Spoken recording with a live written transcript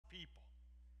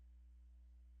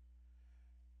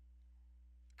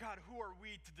God, who are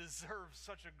we to deserve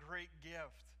such a great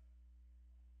gift?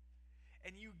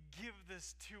 And you give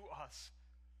this to us,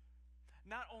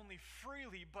 not only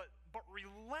freely, but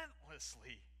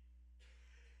relentlessly,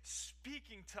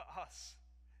 speaking to us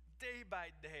day by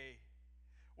day.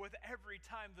 With every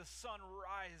time the sun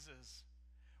rises,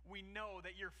 we know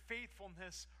that your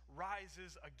faithfulness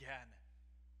rises again.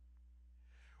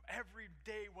 Every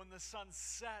day when the sun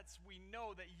sets, we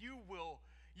know that you will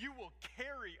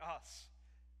carry us.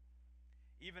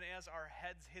 Even as our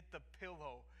heads hit the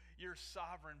pillow, your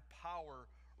sovereign power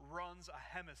runs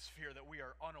a hemisphere that we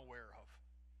are unaware of.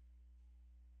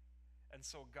 And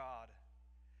so, God,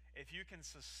 if you can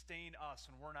sustain us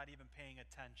when we're not even paying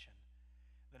attention,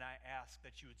 then I ask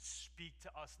that you would speak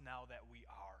to us now that we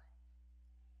are.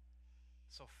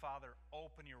 So, Father,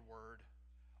 open your word,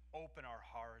 open our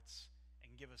hearts,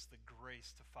 and give us the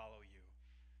grace to follow you.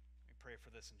 We pray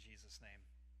for this in Jesus' name.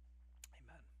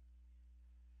 Amen.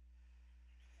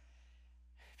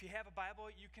 If you have a Bible,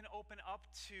 you can open up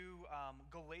to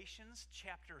Galatians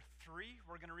chapter 3.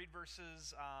 We're going to read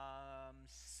verses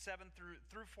 7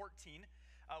 through 14.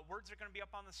 Words are going to be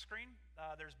up on the screen.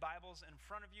 There's Bibles in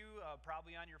front of you,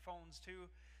 probably on your phones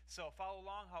too. So follow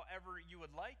along however you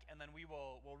would like, and then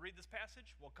we'll read this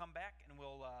passage. We'll come back and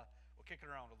we'll kick it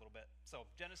around a little bit. So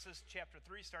Genesis chapter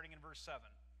 3, starting in verse 7.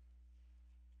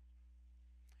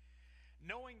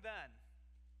 Knowing then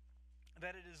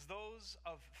that it is those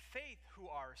of faith who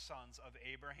are sons of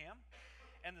Abraham,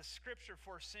 and the scripture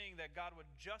foreseeing that God would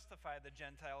justify the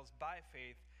Gentiles by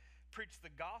faith, preached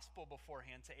the gospel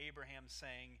beforehand to Abraham,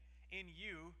 saying, in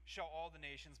you shall all the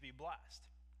nations be blessed.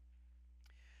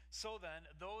 So then,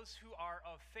 those who are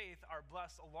of faith are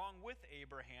blessed along with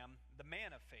Abraham, the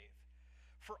man of faith.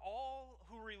 For all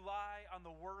who rely on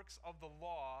the works of the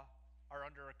law are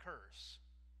under a curse.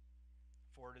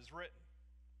 For it is written,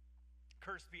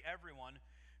 cursed be everyone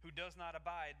who does not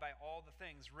abide by all the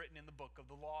things written in the book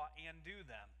of the law and do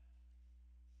them.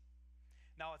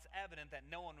 Now it's evident that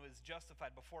no one was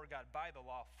justified before God by the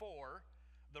law, for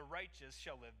the righteous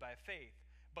shall live by faith.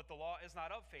 But the law is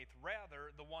not of faith,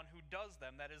 rather the one who does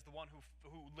them, that is the one who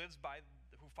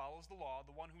follows the law,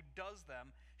 the one who does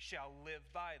them shall live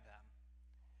by them.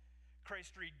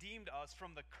 Christ redeemed us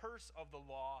from the curse of the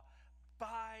law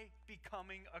by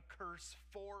becoming a curse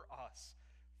for us.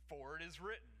 For it is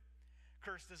written,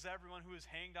 cursed is everyone who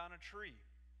is hanged on a tree,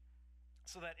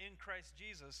 so that in Christ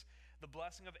Jesus the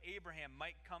blessing of Abraham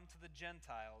might come to the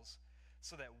Gentiles,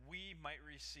 so that we might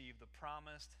receive the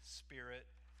promised Spirit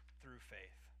through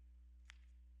faith.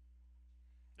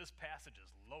 This passage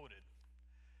is loaded.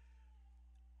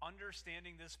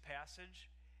 Understanding this passage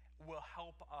will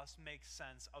help us make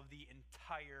sense of the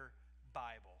entire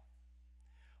Bible.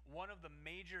 One of the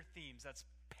major themes that's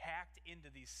packed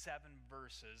into these 7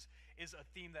 verses is a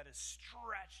theme that is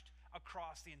stretched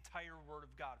across the entire Word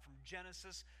of God, from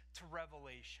Genesis to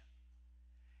Revelation.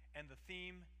 And the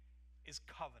theme is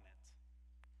covenant.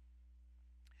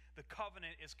 The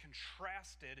covenant is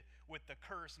contrasted with the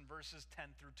curse in verses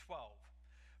 10 through 12.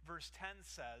 Verse 10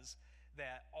 sets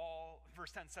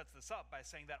this up by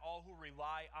saying that all who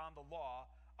rely on the law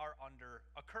are under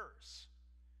a curse.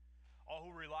 All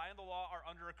who rely on the law are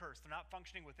under a curse. They're not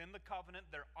functioning within the covenant,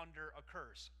 they're under a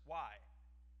curse. Why?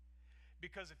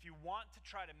 Because if you want to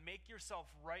try to make yourself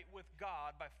right with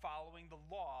God by following the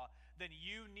law, then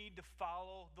you need to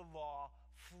follow the law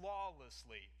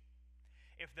flawlessly.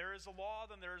 If there is a law,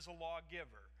 then there is a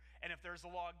lawgiver. And if there's a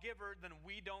lawgiver, then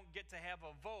we don't get to have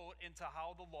a vote into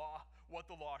what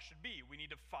the law should be. We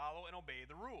need to follow and obey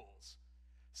the rules.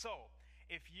 So,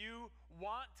 if you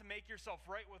want to make yourself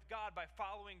right with God by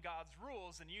following God's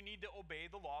rules, then you need to obey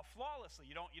the law flawlessly.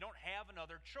 You don't have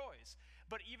another choice.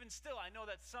 But even still, I know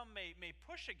that some may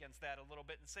push against that a little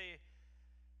bit and say,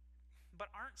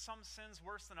 but aren't some sins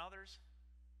worse than others?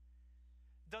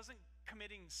 Doesn't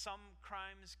committing some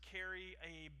crimes carry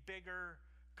a bigger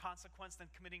consequence than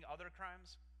committing other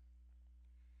crimes?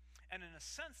 And in a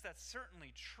sense, that's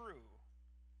certainly true.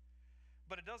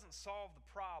 But it doesn't solve the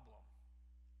problem.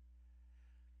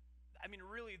 I mean,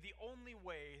 really, the only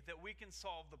way that we can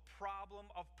solve the problem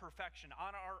of perfection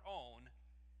on our own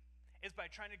is by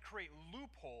trying to create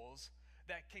loopholes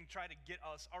that can try to get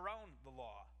us around the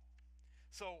law.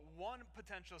 So one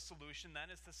potential solution then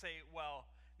is to say, well,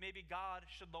 maybe God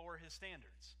should lower his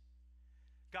standards.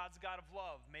 God's a God of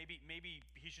love. Maybe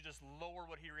he should just lower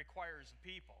what he requires of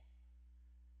people.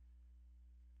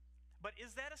 But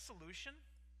is that a solution?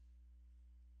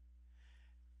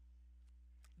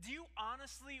 Do you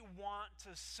honestly want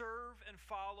to serve and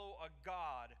follow a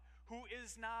God who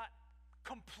is not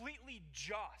completely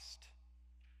just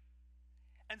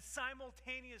and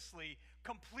simultaneously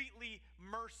completely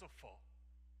merciful.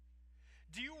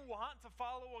 Do you want to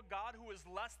follow a God who is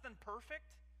less than perfect?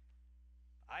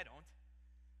 I don't.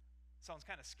 Sounds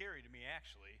kind of scary to me,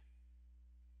 actually.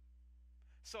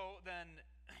 So then,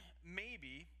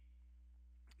 maybe,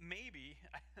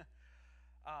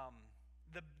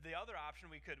 the other option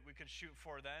we could shoot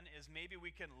for then is maybe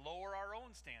we can lower our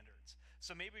own standards.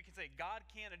 So maybe we can say God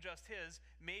can't adjust his,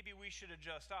 maybe we should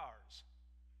adjust ours.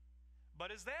 But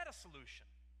is that a solution?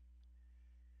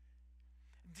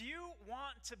 Do you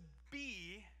want to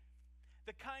be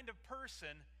the kind of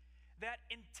person that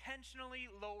intentionally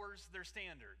lowers their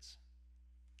standards?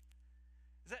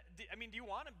 Do you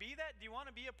want to be that? Do you want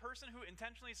to be a person who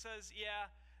intentionally says, yeah,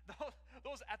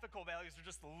 those ethical values are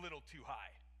just a little too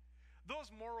high.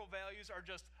 Those moral values are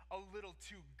just a little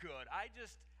too good. I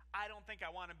don't think I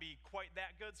want to be quite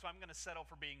that good, so I'm going to settle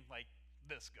for being like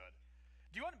this good.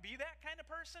 Do you want to be that kind of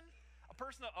person? A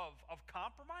person of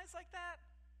compromise like that?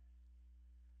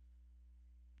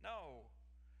 No.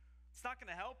 It's not going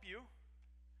to help you.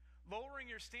 Lowering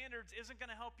your standards isn't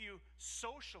going to help you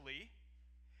socially.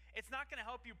 It's not going to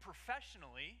help you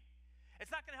professionally.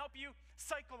 It's not going to help you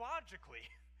psychologically.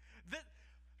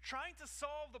 Trying to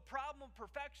solve the problem of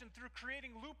perfection through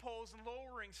creating loopholes and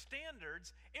lowering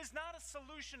standards is not a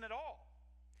solution at all.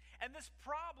 And this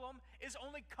problem is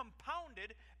only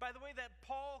compounded by the way that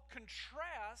Paul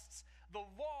contrasts the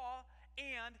law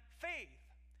and faith,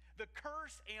 the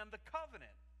curse and the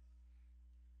covenant.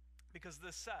 Because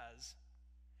this says,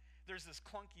 there's this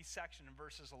clunky section in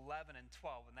verses 11 and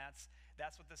 12, and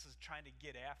that's what this is trying to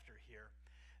get after here.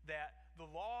 That the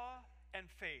law and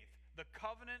faith, the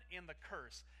covenant and the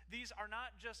curse, these are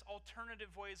not just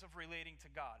alternative ways of relating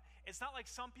to God. It's not like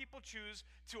some people choose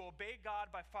to obey God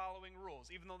by following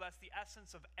rules, even though that's the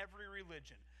essence of every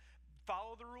religion.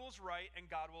 Follow the rules right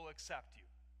and God will accept you.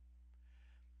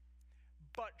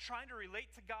 But trying to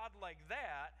relate to God like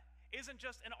that isn't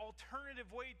just an alternative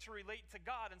way to relate to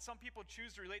God. And some people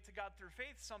choose to relate to God through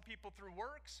faith, some people through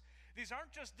works. These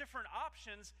aren't just different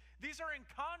options, these are in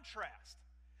contrast.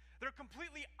 They're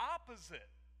completely opposite.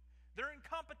 They're in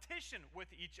competition with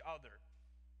each other.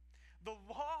 The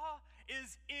law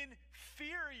is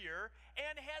inferior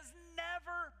and has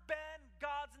never been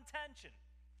God's intention.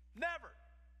 Never.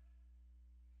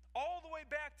 All the way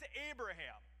back to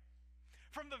Abraham.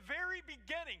 From the very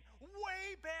beginning,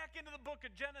 way back into the book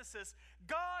of Genesis,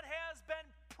 God has been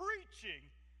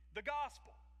preaching the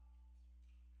gospel.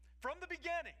 From the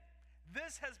beginning,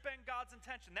 this has been God's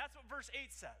intention. That's what verse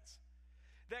 8 says.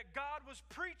 That God was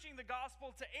preaching the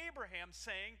gospel to Abraham,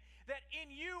 saying that in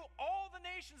you all the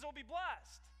nations will be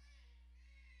blessed.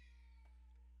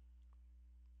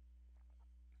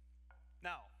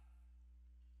 Now,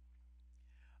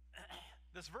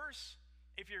 this verse,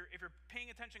 if you're paying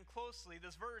attention closely,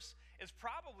 this verse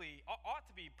ought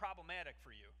to be problematic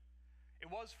for you.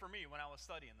 It was for me when I was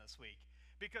studying this week.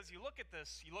 Because you look at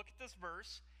this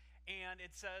verse, and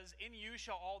it says, in you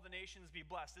shall all the nations be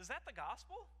blessed. Is that the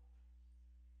gospel?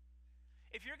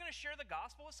 If you're going to share the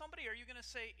gospel with somebody, are you going to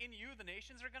say, in you the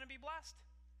nations are going to be blessed?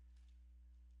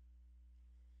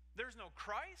 There's no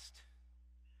Christ.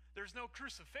 There's no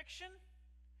crucifixion.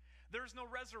 There's no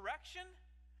resurrection.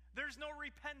 There's no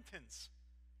repentance.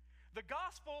 The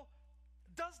gospel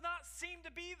does not seem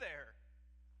to be there.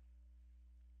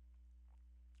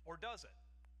 Or does it?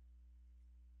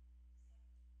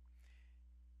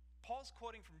 Paul's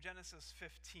quoting from Genesis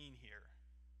 15 here.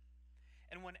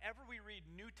 And whenever we read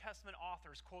New Testament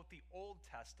authors quote the Old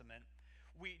Testament,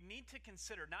 we need to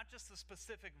consider not just the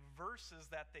specific verses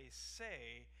that they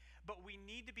say, but we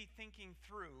need to be thinking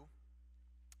through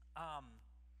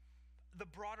the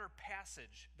broader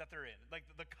passage that they're in, like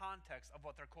the context of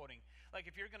what they're quoting. Like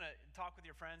if you're going to talk with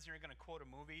your friends and you're going to quote a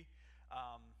movie,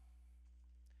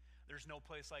 there's no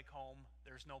place like home,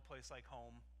 there's no place like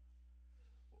home.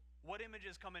 What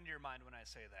images come into your mind when I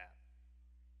say that?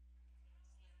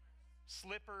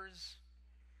 Slippers,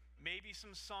 maybe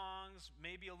some songs,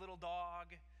 maybe a little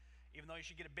dog, even though you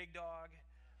should get a big dog.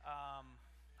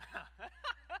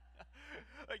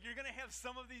 Like you're going to have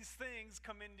some of these things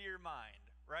come into your mind,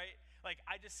 right? Like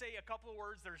I just say a couple of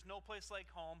words, there's no place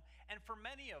like home. And for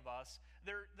many of us,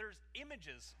 there's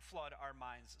images flood our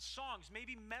minds. Songs,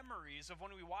 maybe memories of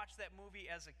when we watched that movie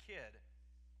as a kid.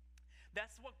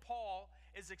 That's what Paul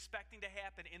is expecting to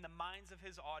happen in the minds of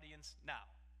his audience now.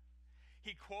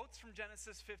 He quotes from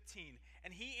Genesis 15,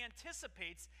 and he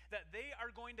anticipates that they are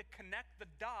going to connect the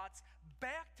dots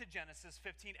back to Genesis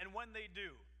 15, and when they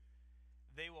do,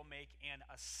 they will make an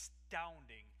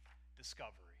astounding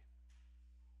discovery.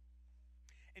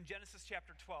 In Genesis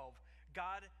chapter 12,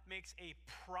 God makes a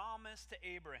promise to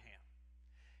Abraham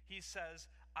he says,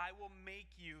 I will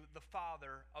make you the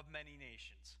father of many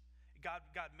nations.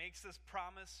 God makes this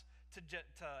promise to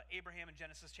Abraham in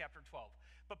Genesis chapter 12.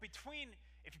 But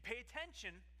if you pay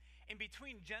attention, in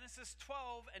between Genesis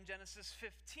 12 and Genesis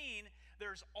 15,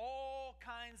 there's all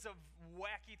kinds of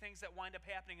wacky things that wind up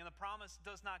happening, and the promise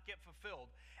does not get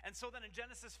fulfilled. And so then in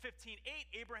Genesis 15:8,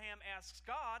 Abraham asks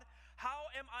God,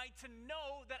 how am I to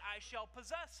know that I shall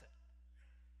possess it?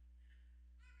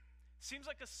 Seems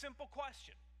like a simple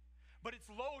question, but it's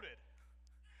loaded.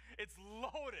 It's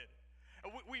loaded.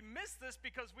 We miss this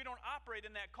because we don't operate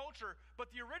in that culture,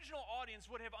 but the original audience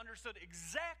would have understood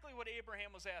exactly what Abraham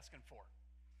was asking for.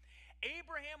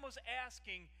 Abraham was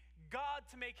asking God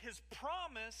to make his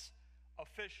promise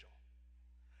official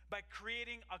by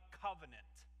creating a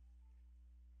covenant.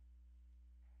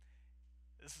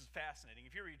 This is fascinating.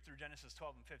 If you read through Genesis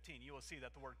 12 and 15, you will see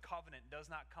that the word covenant does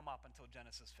not come up until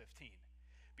Genesis 15.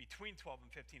 Between 12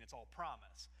 and 15, it's all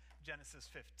promise. Genesis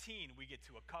 15, we get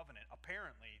to a covenant,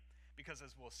 apparently, because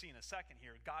as we'll see in a second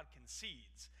here, God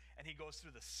concedes, and he goes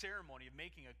through the ceremony of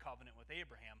making a covenant with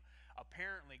Abraham.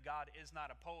 Apparently, God is not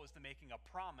opposed to making a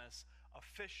promise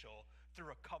official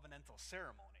through a covenantal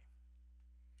ceremony.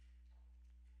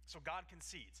 So God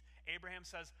concedes. Abraham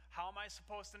says, how am I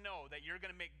supposed to know that you're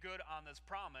going to make good on this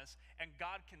promise? And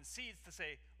God concedes to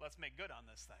say, let's make good on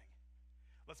this thing.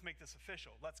 Let's make this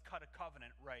official. Let's cut a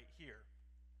covenant right here.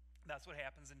 That's what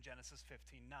happens in Genesis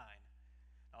 15:9.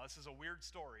 Now, this is a weird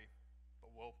story,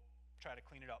 but we'll try to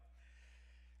clean it up.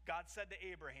 God said to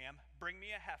Abraham, bring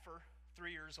me a heifer,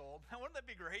 3 years old. Now, wouldn't that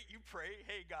be great? You pray,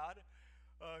 hey, God,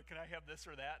 can I have this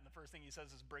or that? And the first thing he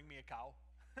says is, bring me a cow.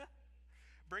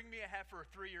 Bring me a heifer,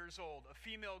 3 years old, a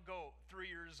female goat, 3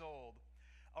 years old,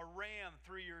 a ram,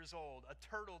 3 years old, a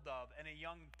turtle dove, and a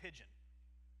young pigeon.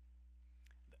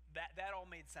 That all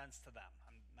made sense to them.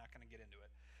 I'm not going to get into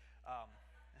it.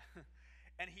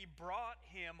 And he brought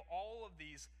him all of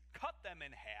these, cut them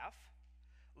in half,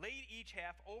 laid each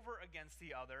half over against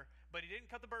the other, but he didn't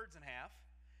cut the birds in half.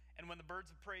 And when the birds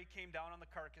of prey came down on the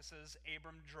carcasses,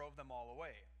 Abram drove them all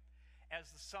away. As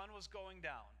the sun was going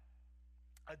down,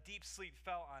 a deep sleep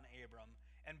fell on Abram,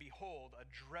 and behold, a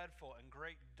dreadful and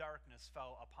great darkness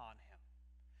fell upon him.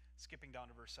 Skipping down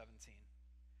to verse 17.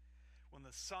 When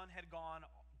the sun had gone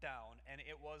down and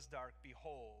it was dark,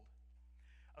 behold,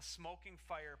 a smoking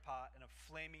fire pot and a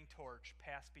flaming torch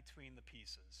passed between the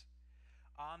pieces.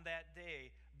 On that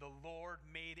day, the Lord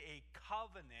made a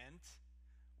covenant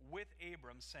with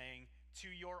Abram, saying, to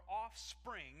your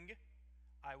offspring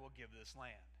I will give this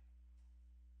land.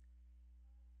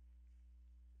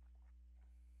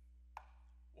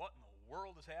 What in the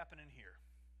world is happening here?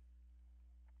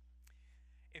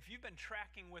 If you've been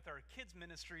tracking with our kids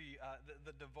ministry,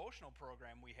 the devotional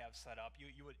program we have set up,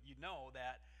 you know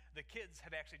that the kids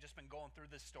have actually just been going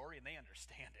through this story and they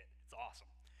understand it. It's awesome.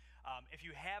 If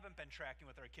you haven't been tracking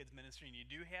with our kids ministry and you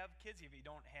do have kids, if you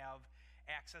don't have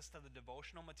access to the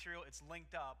devotional material, it's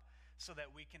linked up so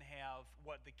that we can have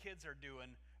what the kids are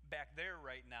doing back there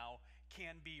right now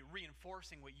can be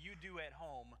reinforcing what you do at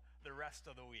home the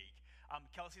rest of the week.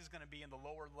 Kelsey's going to be in the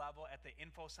lower level at the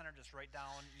info center just right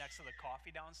down next to the coffee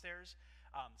downstairs.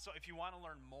 So if you want to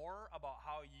learn more about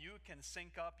how you can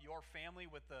sync up your family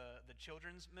with the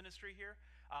children's ministry here,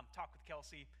 talk with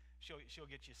Kelsey. She'll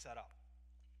get you set up.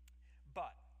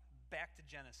 But back to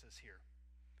Genesis here.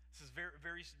 This is very,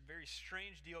 very, very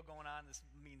strange deal going on. This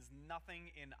means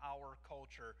nothing in our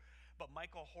culture. But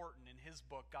Michael Horton, in his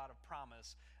book, God of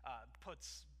Promise,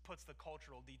 puts the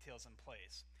cultural details in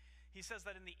place. He says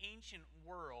that in the ancient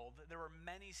world, there were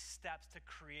many steps to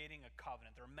creating a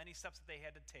covenant. There were many steps that they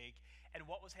had to take.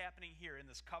 And what was happening here in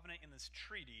this covenant, in this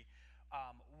treaty,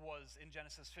 was in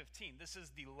Genesis 15. This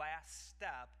is the last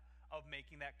step of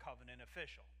making that covenant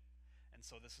official. And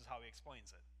so this is how he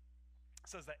explains it. It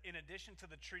says that in addition to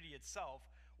the treaty itself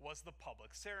was the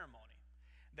public ceremony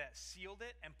that sealed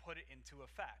it and put it into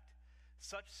effect.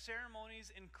 Such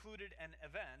ceremonies included an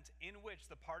event in which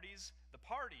the parties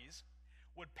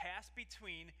would pass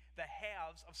between the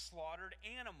halves of slaughtered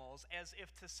animals as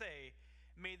if to say,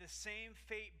 may the same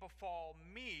fate befall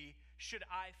me should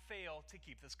I fail to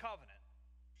keep this covenant.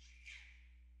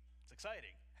 It's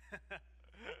exciting.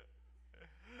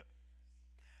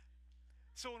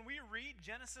 So when we read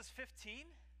Genesis 15,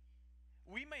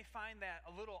 we may find that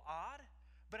a little odd,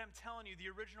 but I'm telling you,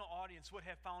 the original audience would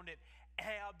have found it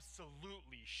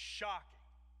absolutely shocking.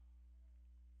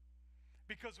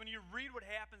 Because when you read what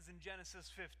happens in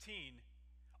Genesis 15,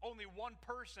 only one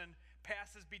person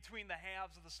passes between the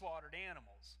halves of the slaughtered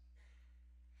animals.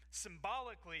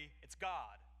 Symbolically, it's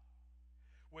God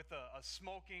with a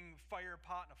smoking fire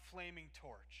pot and a flaming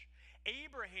torch.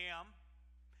 Abraham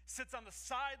sits on the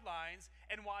sidelines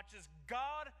and watches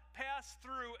God pass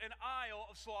through an aisle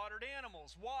of slaughtered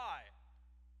animals. Why?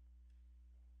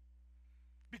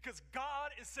 Because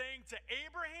God is saying to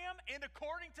Abraham, and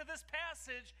according to this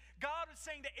passage, God is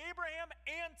saying to Abraham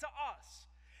and to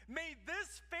us, may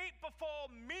this fate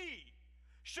befall me,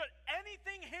 should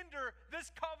anything hinder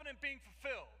this covenant being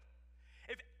fulfilled.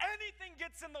 If anything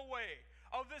gets in the way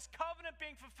of this covenant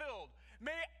being fulfilled,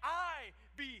 may I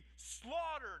be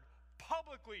slaughtered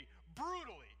publicly,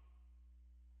 brutally.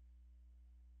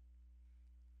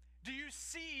 Do you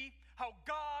see how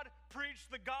God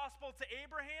preached the gospel to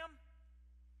Abraham?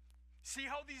 See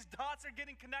how these dots are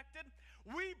getting connected?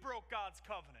 We broke God's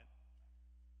covenant.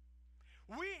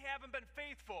 We haven't been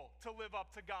faithful to live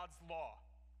up to God's law.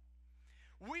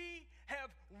 We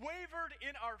have wavered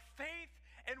in our faith,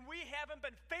 and we haven't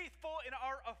been faithful in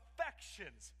our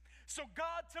affections. So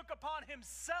God took upon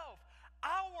himself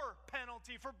our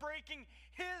penalty for breaking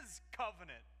his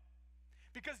covenant.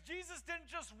 Because Jesus didn't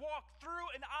just walk through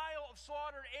an aisle of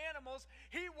slaughtered animals,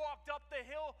 he walked up the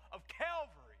hill of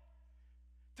Calvary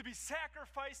to be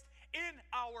sacrificed in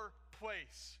our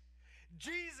place.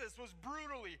 Jesus was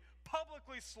brutally,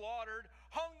 publicly slaughtered,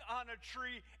 hung on a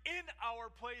tree in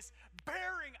our place,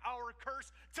 bearing our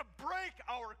curse, to break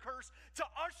our curse, to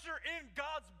usher in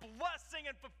God's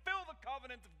blessing and fulfill the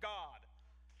covenant of God.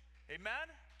 Amen?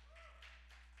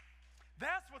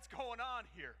 That's what's going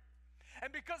on here.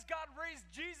 And because God raised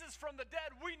Jesus from the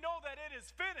dead, we know that it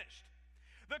is finished.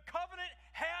 The covenant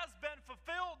has been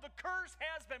fulfilled. The curse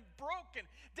has been broken.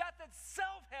 Death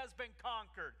itself has been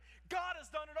conquered. God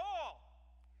has done it all.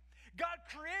 God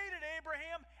created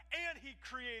Abraham and he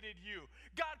created you.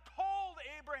 God called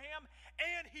Abraham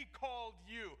and he called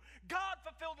you. God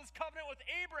fulfilled his covenant with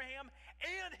Abraham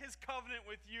and his covenant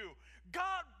with you.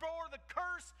 God bore the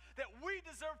curse that we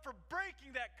deserve for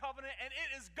breaking that covenant, and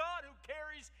it is God who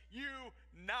carries you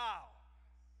now.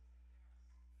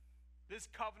 This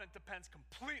covenant depends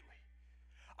completely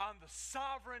on the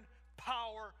sovereign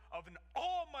power of an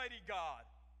almighty God.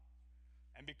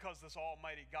 And because this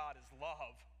almighty God is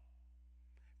love,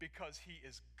 because he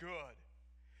is good,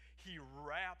 he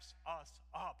wraps us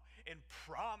up in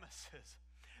promises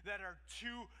that are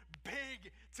too big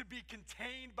to be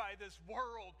contained by this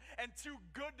world and too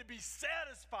good to be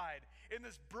satisfied in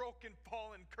this broken,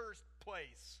 fallen, cursed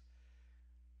place.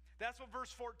 That's what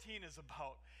verse 14 is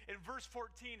about. In verse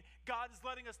 14, God is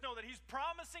letting us know that he's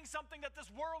promising something that this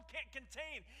world can't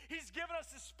contain. He's given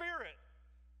us his Spirit.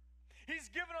 He's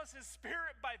given us his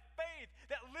Spirit by faith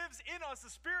that lives in us. The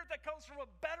Spirit that comes from a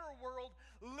better world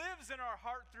lives in our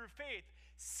heart through faith,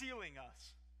 sealing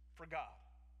us for God,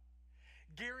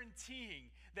 guaranteeing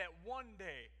that one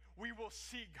day we will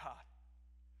see God.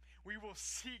 We will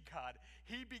see God.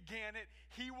 He began it,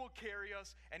 he will carry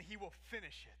us, and he will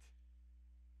finish it.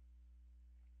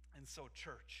 And so,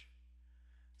 church,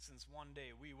 since one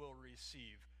day we will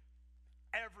receive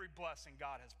every blessing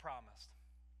God has promised,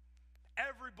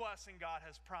 every blessing God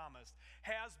has promised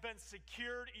has been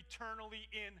secured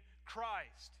eternally in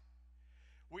Christ,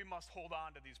 we must hold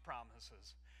on to these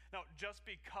promises. Now, just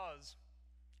because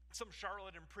some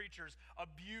charlatan preachers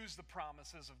abuse the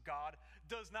promises of God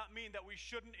does not mean that we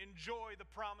shouldn't enjoy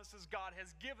the promises God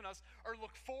has given us or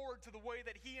look forward to the way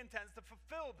that he intends to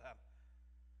fulfill them.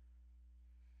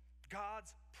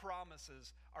 God's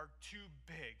promises are too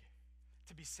big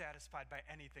to be satisfied by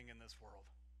anything in this world.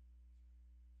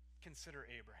 Consider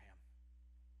Abraham.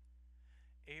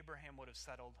 Abraham would have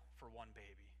settled for one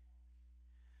baby,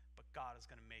 but God is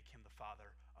going to make him the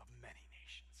father of many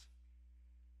nations.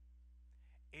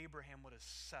 Abraham would have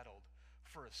settled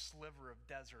for a sliver of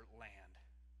desert land,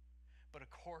 but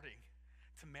according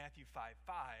to Matthew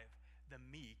 5:5, the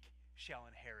meek shall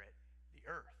inherit the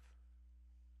earth.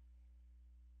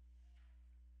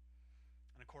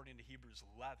 And according to Hebrews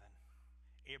 11,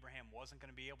 Abraham wasn't going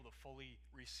to be able to fully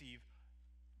receive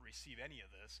any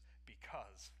of this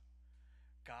because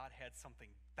God had something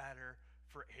better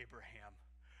for Abraham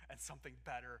and something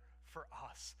better for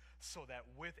us, so that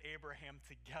with Abraham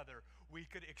together we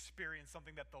could experience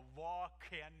something that the law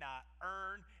cannot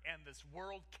earn and this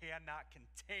world cannot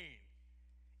contain: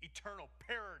 eternal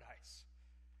paradise.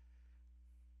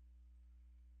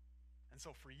 And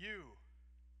so for you,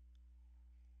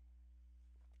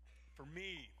 for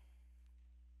me,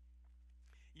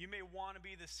 you may want to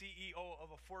be the CEO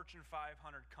of a Fortune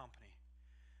 500 company,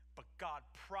 but God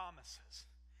promises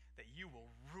that you will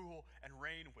rule and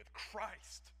reign with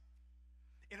Christ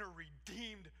in a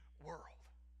redeemed world.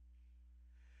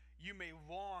 You may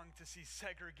long to see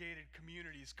segregated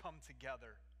communities come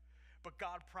together, but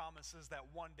God promises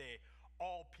that one day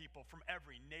all people from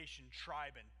every nation,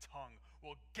 tribe, and tongue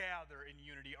will gather in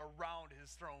unity around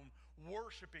his throne,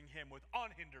 worshiping him with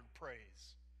unhindered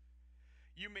praise.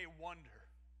 You may wonder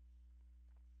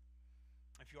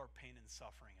if your pain and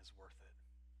suffering is worth it.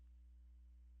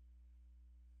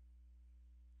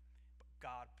 But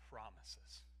God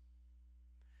promises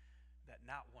that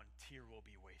not one tear will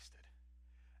be wasted.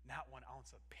 Not 1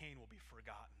 ounce of pain will be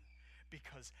forgotten.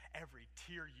 Because every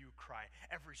tear you cry,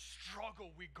 every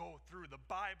struggle we go through, the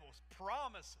Bible's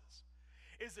promises,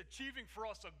 is achieving for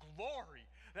us a glory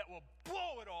that will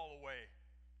blow it all away.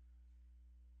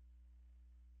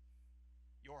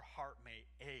 Your heart may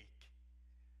ache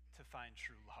to find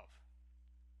true love.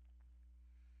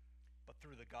 But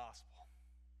through the gospel,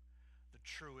 the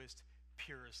truest,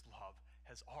 purest love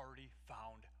has already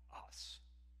found us.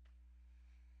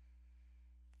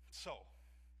 So,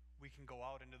 we can go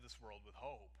out into this world with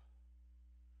hope,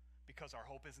 because our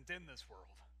hope isn't in this world.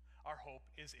 Our hope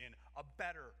is in a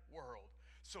better world.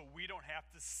 So we don't have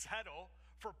to settle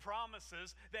for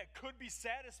promises that could be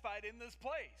satisfied in this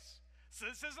place. So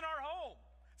this isn't our home.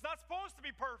 It's not supposed to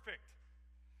be perfect.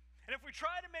 And if we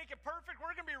try to make it perfect,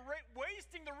 we're going to be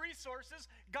wasting the resources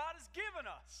God has given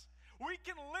us. We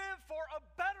can live for a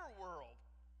better world.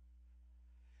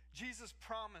 Jesus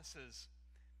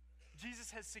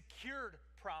has secured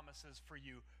promises for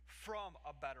you from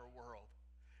a better world.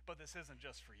 But this isn't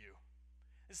just for you.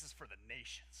 This is for the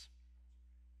nations.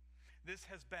 This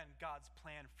has been God's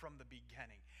plan from the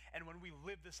beginning. And when we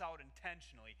live this out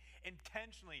intentionally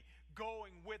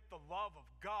going with the love of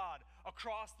God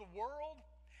across the world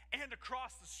and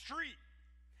across the street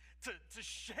to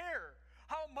share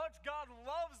how much God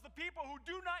loves the people who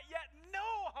do not yet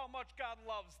know how much God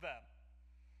loves them,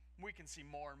 we can see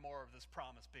more and more of this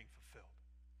promise being fulfilled.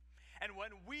 And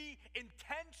when we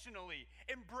intentionally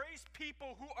embrace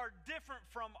people who are different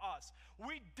from us,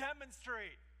 we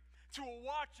demonstrate to a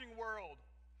watching world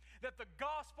that the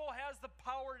gospel has the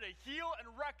power to heal and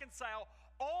reconcile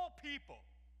all people,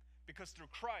 because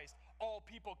through Christ, all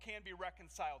people can be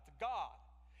reconciled to God.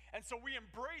 And so we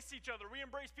embrace each other. We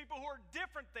embrace people who are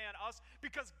different than us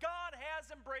because God has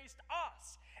embraced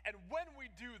us. And when we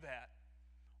do that,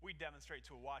 we demonstrate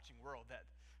to a watching world that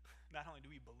not only do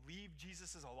we believe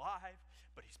Jesus is alive,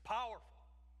 but he's powerful.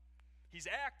 He's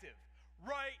active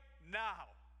right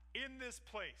now in this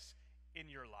place in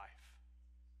your life.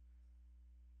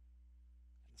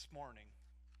 And this morning,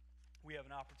 we have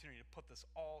an opportunity to put this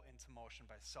all into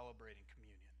motion by celebrating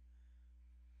communion.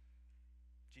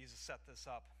 Jesus set this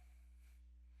up,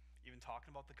 even talking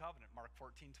about the covenant, Mark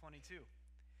 14:22.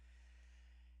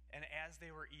 And as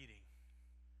they were eating,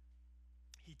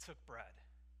 he took bread,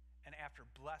 and after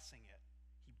blessing it,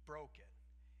 he broke it,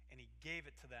 and he gave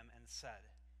it to them and said,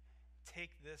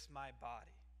 "Take this, my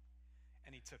body."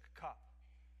 And he took a cup.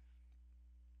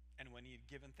 And when he had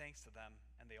given thanks to them,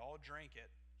 and they all drank it,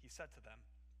 he said to them,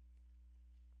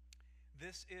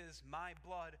 "This is my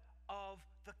blood of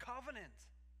the covenant,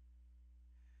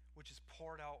 which is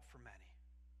poured out for many."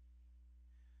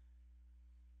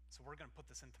 So we're going to put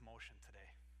this into motion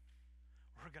today.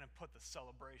 We're going to put the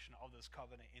celebration of this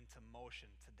covenant into motion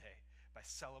today by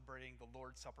celebrating the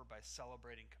Lord's Supper, by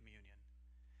celebrating communion.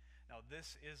 Now,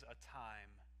 this is a time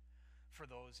for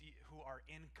those who are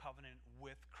in covenant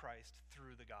with Christ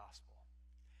through the gospel.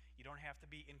 You don't have to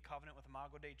be in covenant with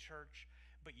Imago Dei Church,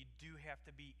 but you do have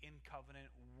to be in covenant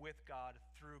with God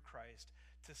through Christ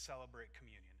to celebrate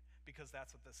communion, because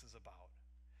that's what this is about.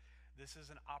 This is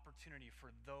an opportunity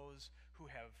for those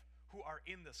who are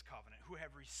in this covenant, who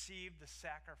have received the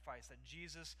sacrifice that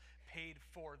Jesus paid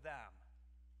for them.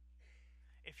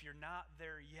 If you're not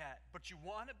there yet, but you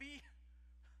want to be,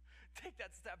 take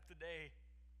that step today.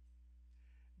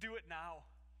 Do it now.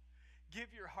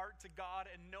 Give your heart to God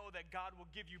and know that God will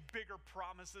give you bigger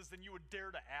promises than you would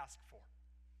dare to ask for.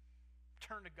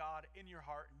 Turn to God in your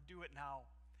heart and do it now.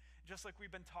 Just like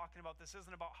we've been talking about, this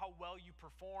isn't about how well you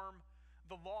perform.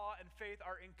 The law and faith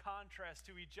are in contrast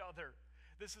to each other.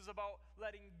 This is about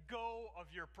letting go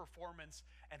of your performance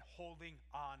and holding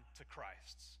on to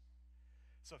Christ's.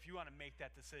 So if you want to make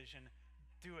that decision,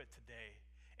 do it today.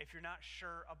 If you're not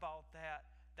sure about that,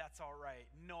 that's all right.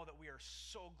 Know that we are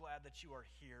so glad that you are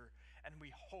here, and we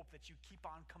hope that you keep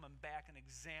on coming back and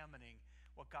examining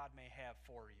what God may have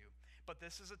for you. But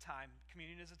this is a time,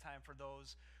 communion is a time for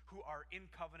those who are in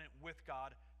covenant with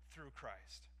God through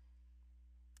Christ.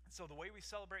 So the way we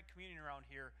celebrate communion around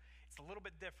here, it's a little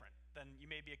bit different than you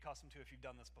may be accustomed to if you've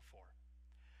done this before.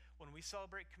 When we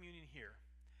celebrate communion here,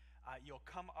 you'll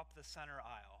come up the center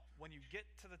aisle. When you get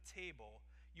to the table,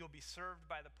 you'll be served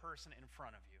by the person in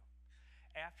front of you.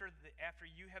 After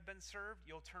you have been served,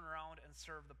 you'll turn around and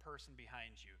serve the person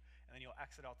behind you. and then you'll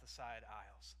exit out the side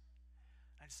aisles.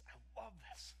 I love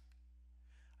this.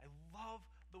 I love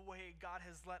the way God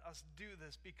has let us do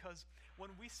this, because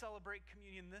when we celebrate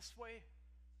communion this way,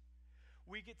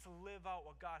 we get to live out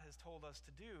what God has told us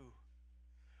to do.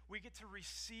 We get to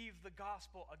receive the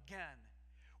gospel again.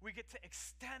 We get to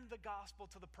extend the gospel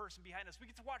to the person behind us. We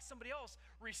get to watch somebody else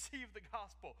receive the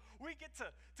gospel. We get to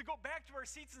go back to our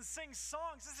seats and sing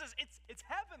songs. It's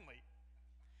heavenly.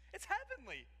 It's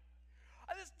heavenly.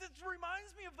 This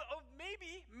reminds me of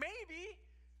maybe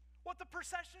what the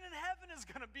procession in heaven is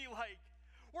going to be like,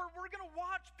 where we're going to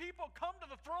watch people come to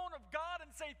the throne of God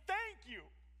and say, thank you.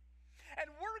 And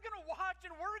we're going to watch,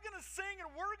 and we're going to sing, and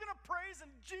we're going to praise, and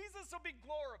Jesus will be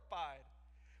glorified.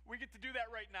 We get to do that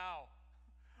right now.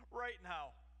 Right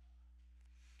now.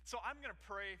 So I'm going to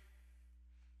pray.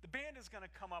 The band is going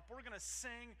to come up. We're going to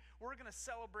sing. We're going to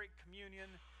celebrate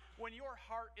communion. When your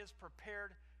heart is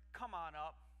prepared, come on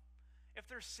up.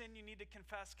 If there's sin you need to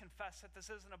confess, confess it.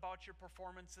 This isn't about your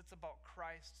performance. It's about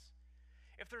Christ's.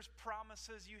 If there's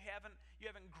promises you haven't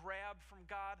grabbed from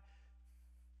God,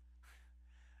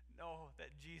 know that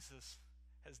Jesus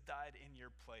has died in your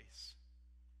place.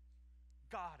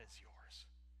 God is yours.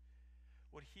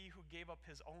 Would he who gave up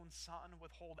his own son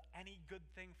withhold any good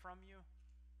thing from you?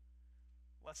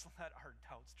 Let's let our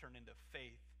doubts turn into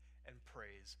faith and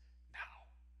praise now.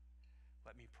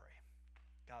 Let me pray.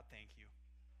 God, thank you.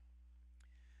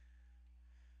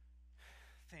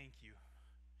 Thank you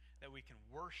that we can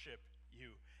worship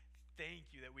you.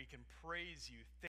 Thank you that we can praise you.